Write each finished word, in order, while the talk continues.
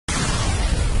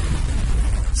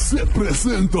Se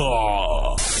presenta.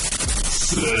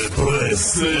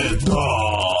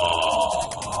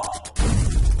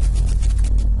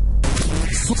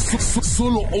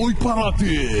 Solo hoy para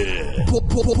ti.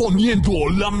 Poniendo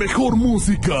la mejor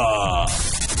música.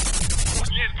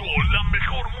 Poniendo la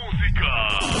mejor música.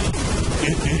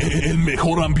 El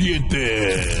mejor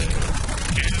ambiente. El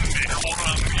mejor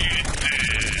ambiente.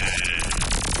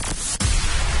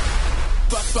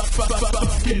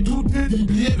 Que tú te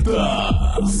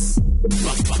diviertas.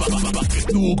 Que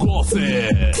tú goces.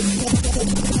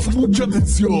 Mucha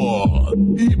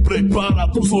atención y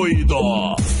prepara tus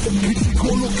oídos. Y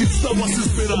con lo que estabas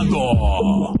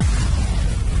esperando.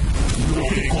 Lo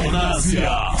que con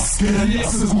ansias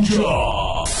querías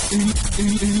escuchar.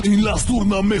 En las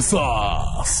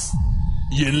tornamesas.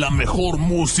 Y en la mejor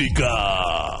música.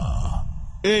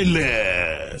 Él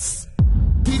es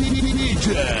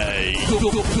DJ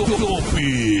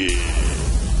Topy.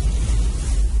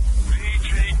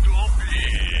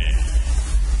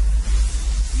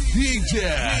 DJ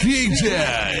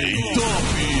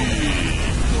Topy.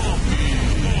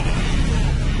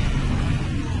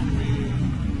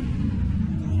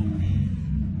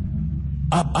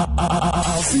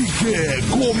 Así que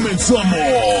comenzamos.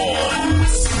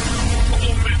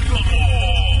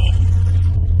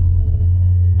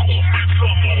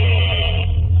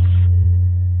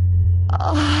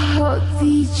 Oh,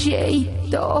 DJ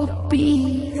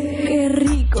Topy, qué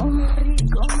rico.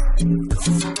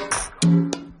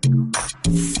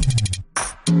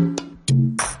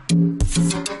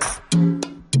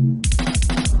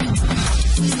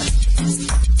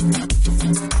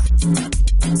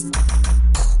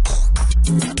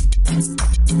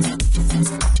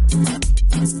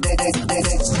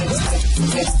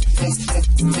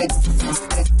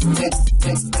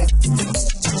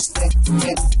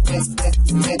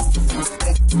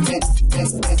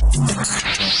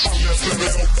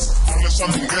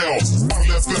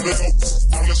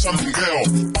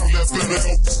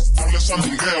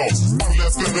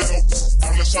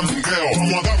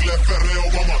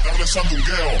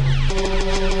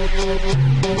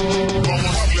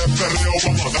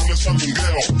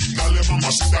 Dale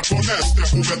mamacita con este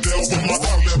jugueteo, vamos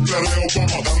a darle perreo, vamos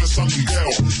a darle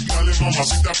sandungueo. Dale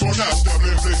mamacita con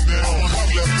este ritmeo, vamos a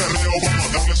darle perreo, vamos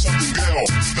a darle sandungueo.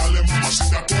 Dale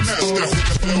mamacita con este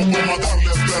jugueteo, vamos a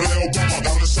darle perreo, vamos a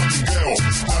darle sandungueo.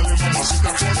 Dale mamacita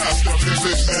con este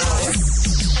ritmeo.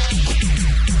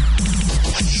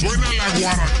 Suena la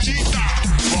guarachita.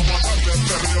 Vamos a darle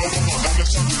perreo, vamos a darle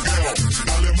sandungueo.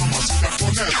 Dale mamacita con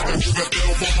este jugueteo,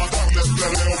 vamos a darle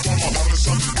perreo, vamos a darle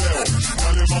sandungueo.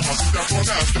 Dale mamacita con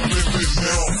este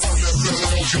ritmeo. Dale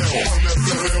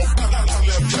perreo,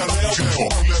 dale perreo,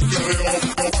 dale perreo,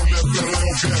 dale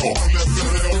perreo, dale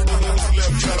perreo,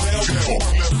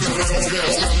 dale perreo,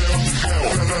 dale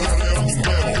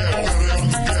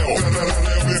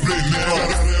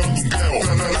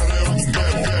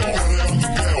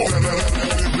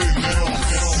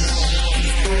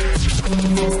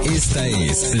Esta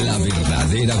es la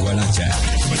verdadera guaracha.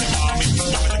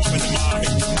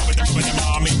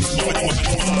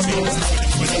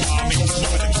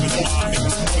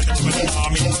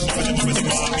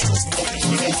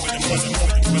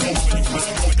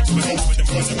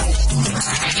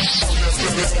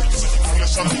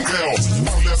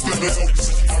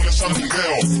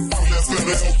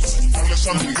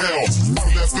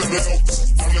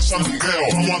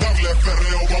 Vamos a darle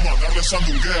perreo, vamos a darle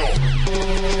sandungueo.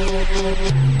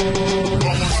 Vamos a darle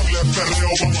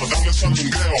perreo, vamos a darle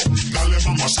sandungueo. Dale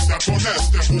mamacita con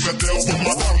este jugueteo, vamos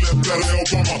a darle perreo,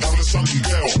 vamos a darle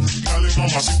sandungueo. Dale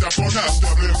mamacita con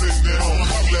este ritmeo,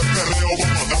 vamos a darle perreo,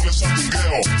 vamos a darle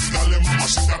sandungueo. Dale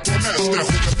mamacita con este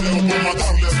jugueteo, vamos a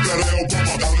darle perreo, vamos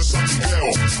a darle sandungueo.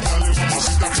 Dale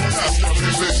mamacita con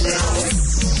este ritmeo.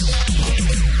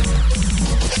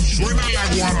 Suena la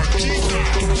guarachita.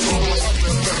 Vamos a darle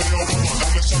perreo, vamos a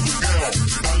darle sandungueo.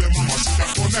 Dale mamacita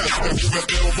con este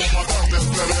jugueteo, vamos a darle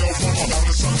perreo, vamos a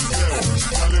darle sandungueo.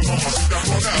 Dale mamacita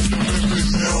con este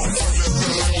ritmeo.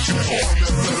 Dale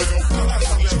perreo, dale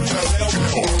perreo, dale perreo,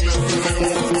 dale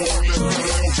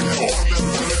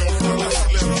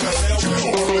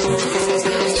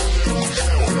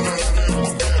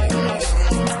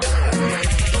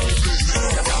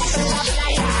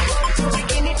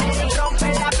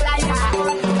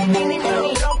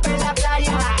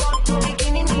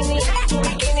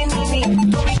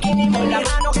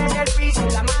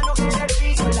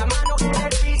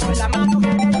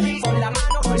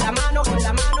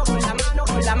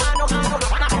Con la mano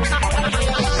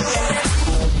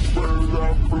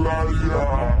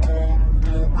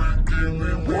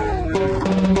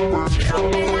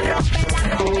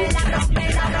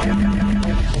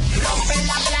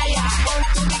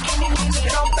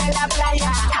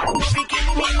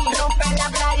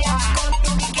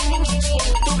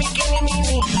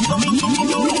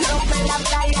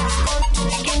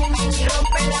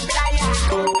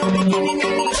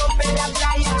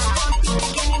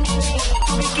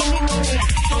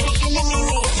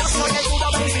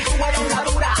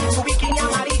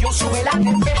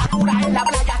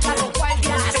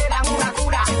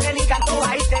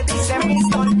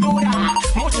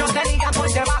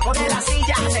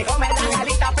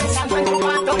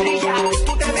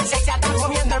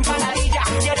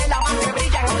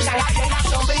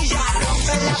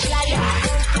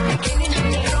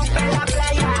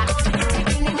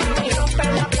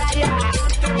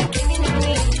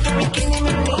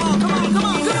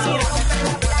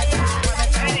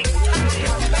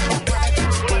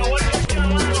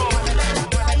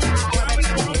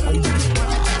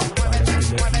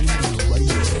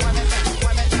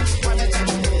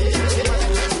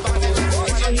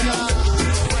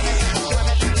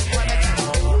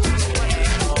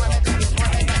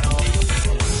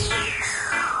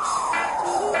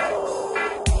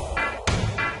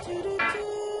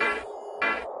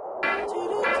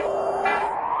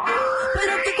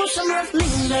cosa más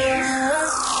linda,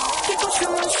 qué cosa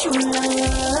más chula.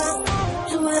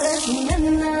 Tú eres mi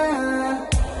nena,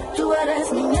 tú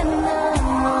eres mi nena.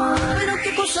 Pero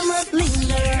qué cosa más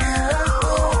linda,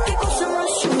 qué cosa más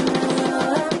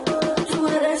chula. Tú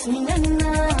eres mi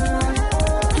nena,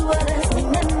 tú eres mi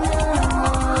nena.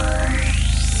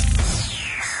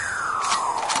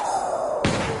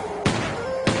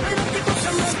 Pero qué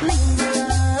cosa más linda,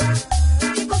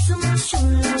 qué cosa más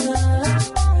chula.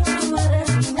 Tú eres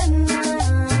mi nena,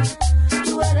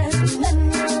 tú eres mi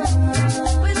nena.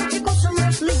 Pero qué cosa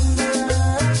más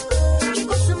linda, qué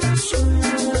cosa más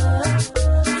chula.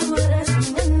 Tú eres mi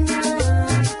nena,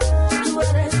 tú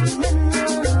eres mi nena.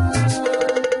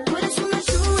 Tú eres una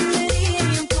chulería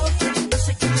y un pote,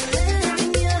 hace que me dé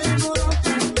mi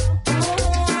alborote.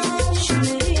 Oh,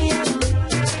 chulería,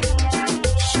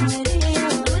 chulería.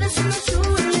 Tú eres una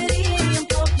chulería y un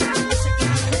pote, hace que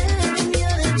me dé mi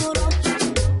alborote.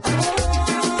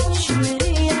 Oh,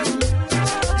 chulería,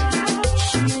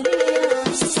 chulería.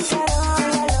 Se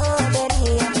sacaron la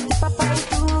lotería, tu papá y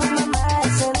tu mamá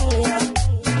ese día.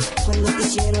 Cuando te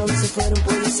hicieron se fueron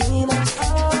por encima.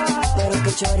 Pero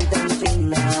que chorita en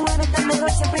fina. Bueno, tan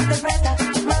mejor siempre interpreta.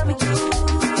 Mami, tú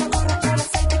corres con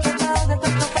aceite quemado de tu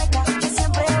profeta. Que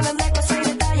siempre hablan de cosas y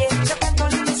detalles. Yo canto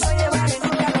lindo y soy de barrio,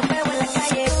 nunca los veo en la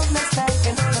calle. ¿Dónde están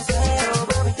que no los veo?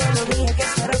 Mami, te lo dije que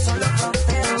eso son los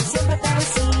fronteros. Siempre te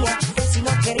decía que si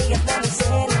no querías nada en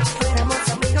serio, fuéramos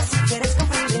amigos si quieres con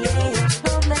privilegio.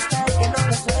 ¿Dónde están que no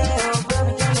los veo?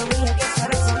 Mami, te lo dije que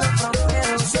eso son los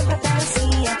fronteros. Siempre te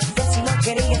decía que si no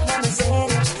querías nada en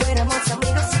serio, fuéramos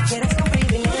amigos si quieres con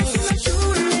privilegio. Una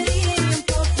chulería y un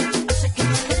pote, hace que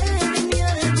me dé mi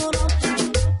alborote.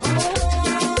 Oh,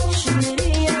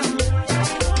 chulería,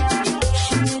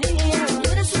 chulería. Tú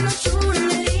eres una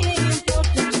chulería y un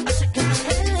pote, hace que me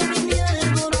dé mi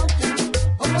alborote.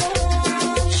 Oh,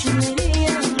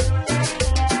 chulería, chulería.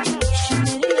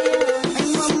 Ay,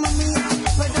 mamá mía,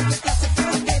 pero qué clase de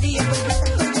porquería, pero te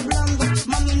estoy hablando.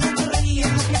 Mami, no te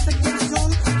ríes, no pienses que son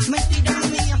mentiras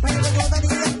mías, pero yo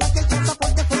daría cualquier cosa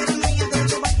porque fuera mía. De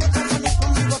llevarte a salir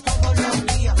conmigo todos los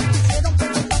días. Quisieron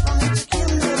preguntar con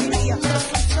él, ¿quién lo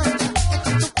diría?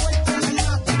 Pero tú sabes que tu cuerpo me mata, pero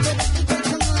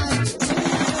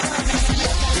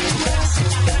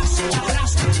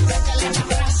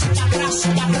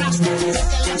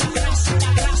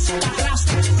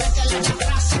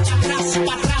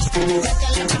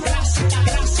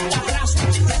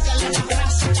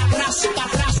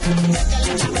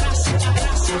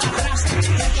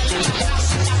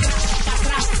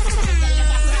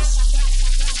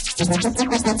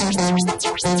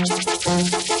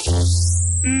tú te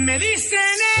Me dicen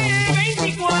el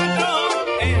 24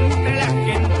 entre la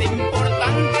gente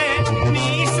importante,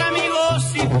 mis amigos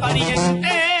y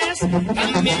parientes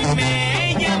también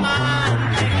me llaman.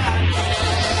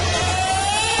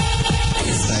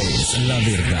 Esta es la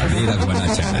verdadera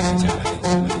guaracha.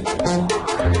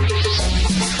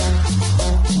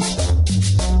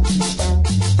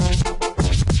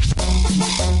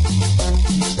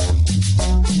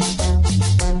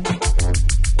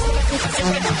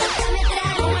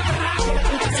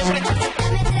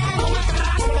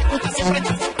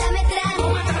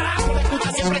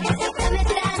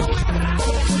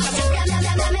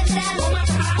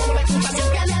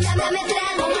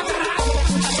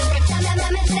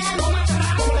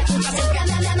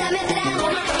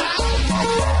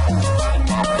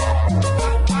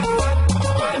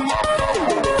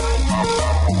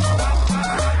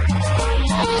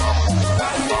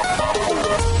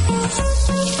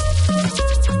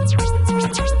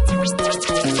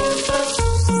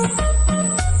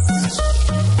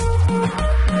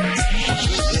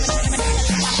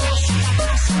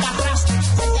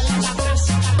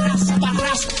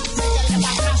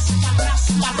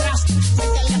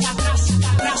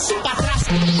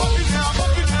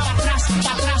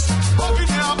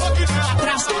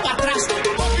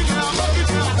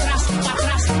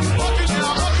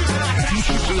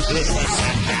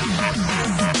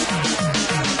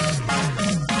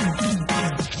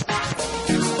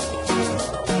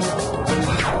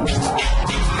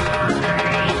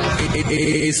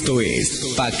 Esto es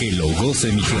Pa' que lo goce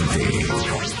mi gente.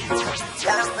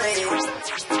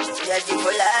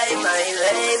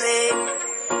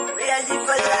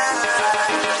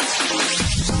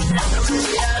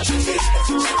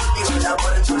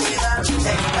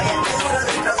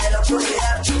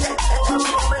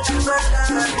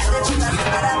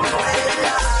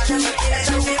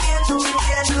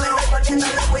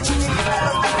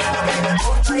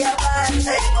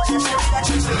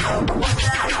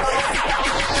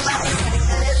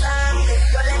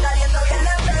 Yo le caliento bien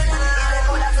la pena y de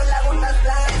corazón la gusta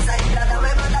blanca y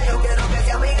trátame mata.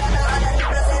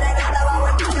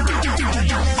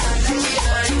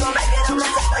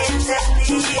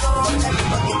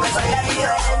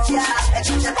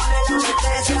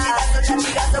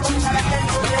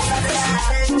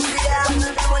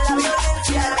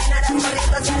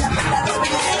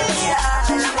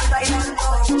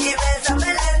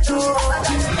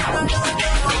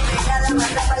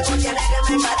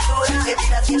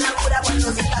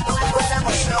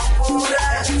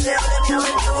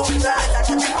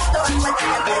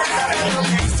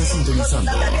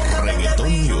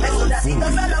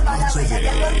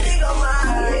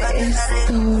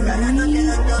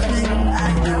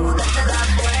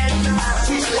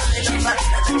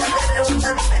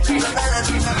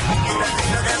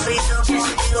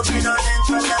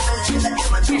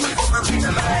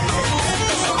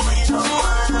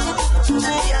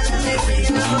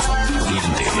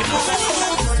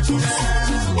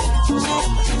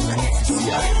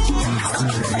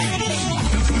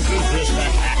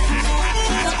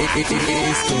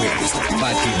 Esto es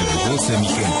pa' que lo goce mi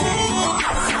gente.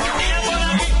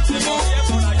 Se movía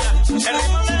por allá, el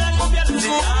ritmo de la cumbia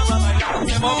necesitaba bailar.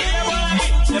 Se movía por ahí,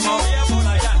 se movía por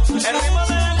allá, el ritmo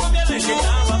de la cumbia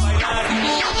necesitaba bailar.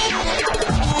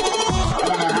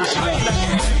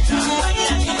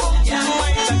 Baila que cumbia,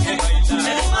 baila que baila, el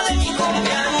ritmo de mi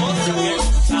cumbia, goza que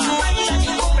goza. Baila mi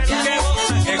cumbia, que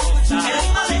goza que goza, el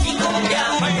ritmo de mi cumbia,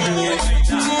 baila que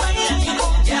baila. Baila mi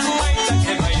cumbia, baila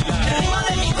que baila, el ritmo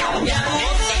de mi cumbia,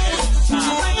 goza que goza.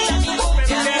 Baila mi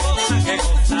cumbia, que goza que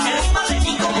goza, el ritmo de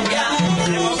mi cumbia.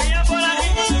 Se movía por ahí,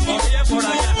 se movía por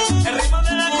allá, el ritmo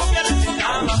de la cumbia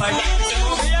necesitaba bailar. Se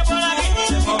movía por aquí,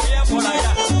 se movía por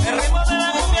allá, el ritmo de la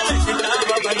cumbia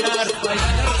necesitaba bailar.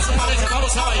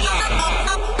 Vamos a bailar.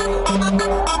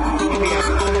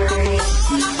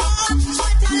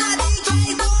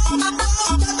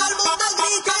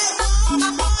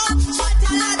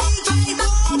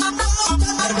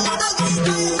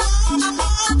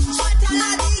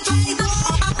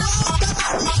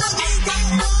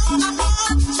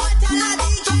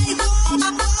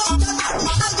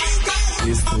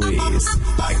 Esto es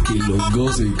pa' que lo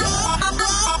goce ya.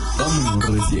 Vámonos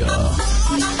recia.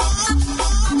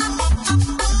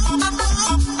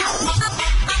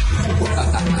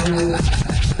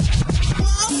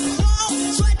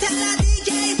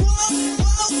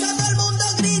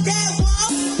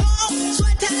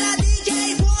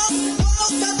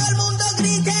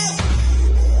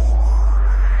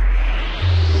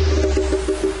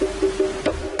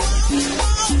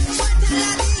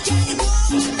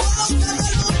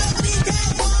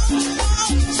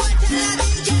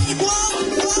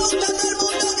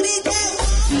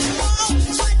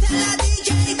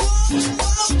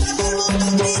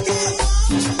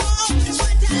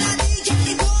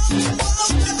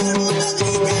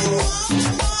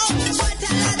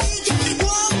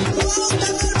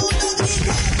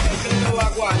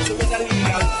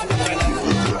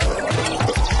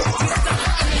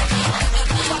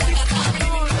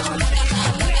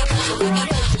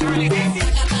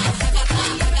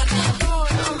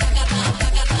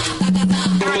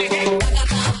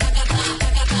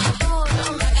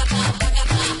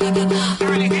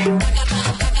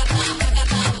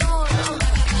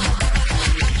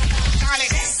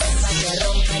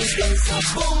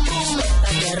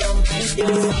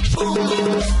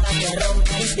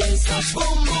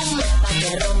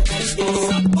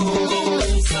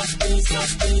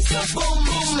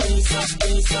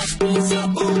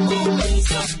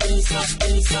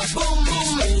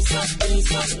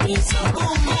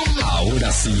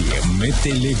 Ahora sí,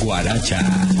 métele guaracha.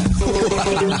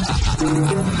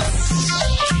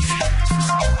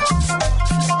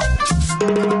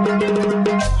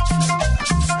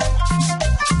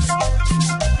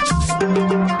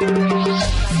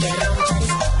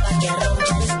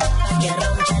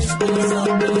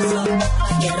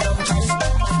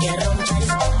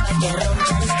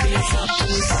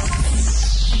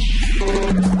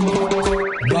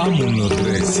 Vámonos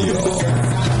recio.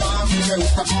 Me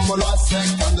gusta como lo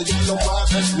hacen cuando yo lo muevo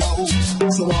slow.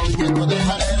 Su movimiento de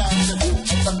cadera me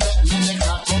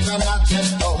deja con ganas de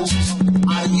flow.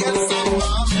 Ahí esa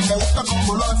mami me gusta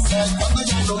como lo hacen cuando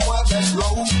yo lo muevo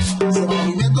slow. Su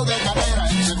movimiento de cadera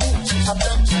me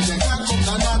deja con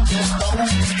ganas de flow.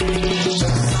 Esa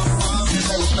mami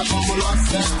me gusta como lo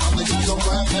hacen cuando yo lo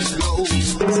muevo slow.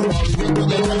 Su movimiento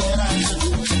de cadera me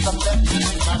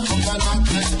deja con ganas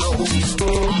de flow.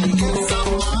 Ahí esa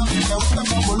mami me gusta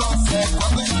como lo hace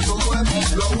cuando ella lo mueve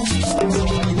flow. Su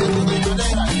movimiento de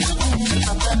cadera me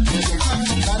deja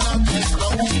con ganas de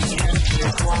flow.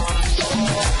 Cuando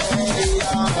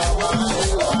ella baila.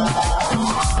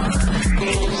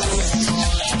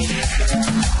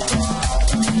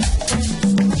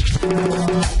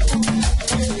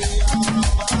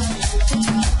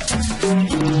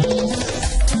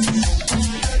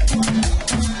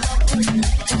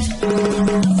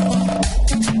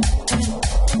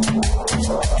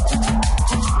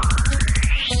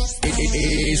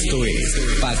 Esto es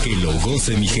pa' que lo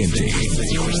goce mi gente.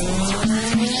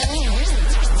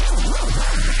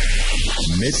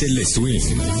 Métele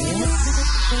swing.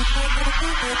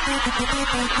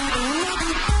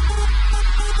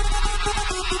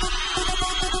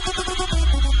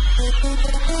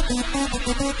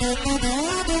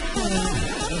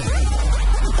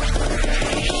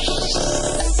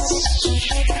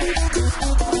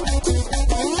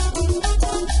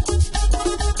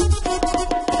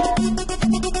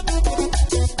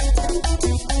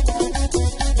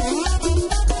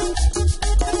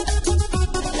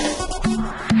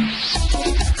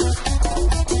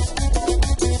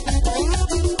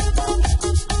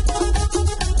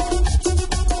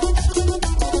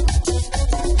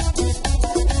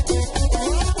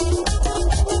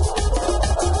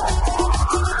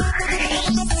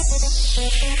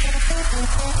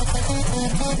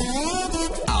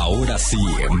 Ahora sí,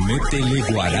 métele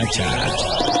guaracha.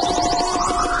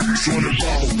 Suena el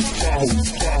bajo, bajo,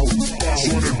 bajo, bajo.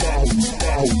 Suena el bajo,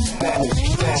 bajo, bajo, bajo.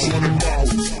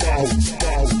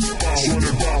 Suena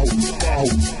el bajo, bajo, bajo, bajo. Suena el bajo, bajo, bajo, bajo. Suena el bajo, bajo,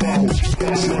 bajo, bajo. Suena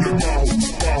el bajo,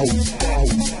 bajo, bajo,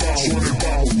 bajo. Suena el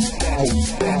bajo, bajo,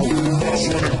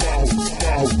 bajo,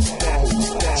 bajo.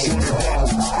 Suena el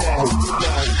bajo, bajo, bajo,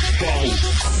 bajo.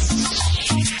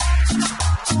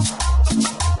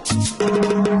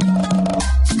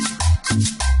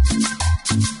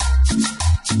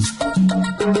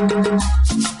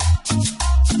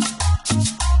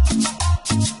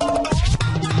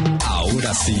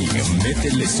 Ahora sí,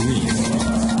 métele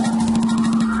swing.